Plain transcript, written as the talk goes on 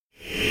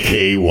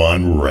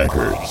K1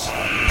 Records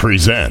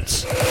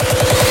presents a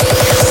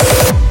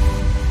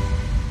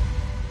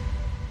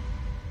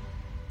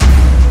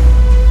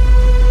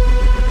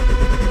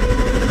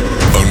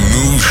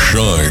new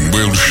shine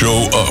will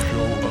show up,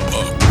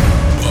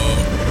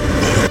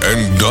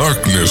 and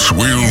darkness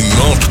will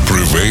not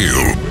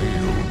prevail.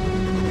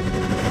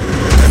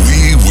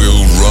 We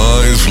will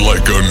rise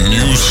like a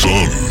new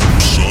sun.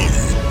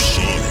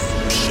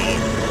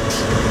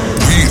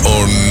 We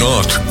are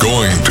not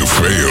going to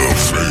fail.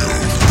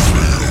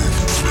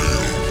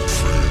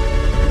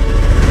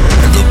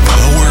 The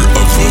power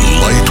of the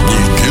light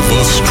will give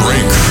us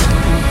strength.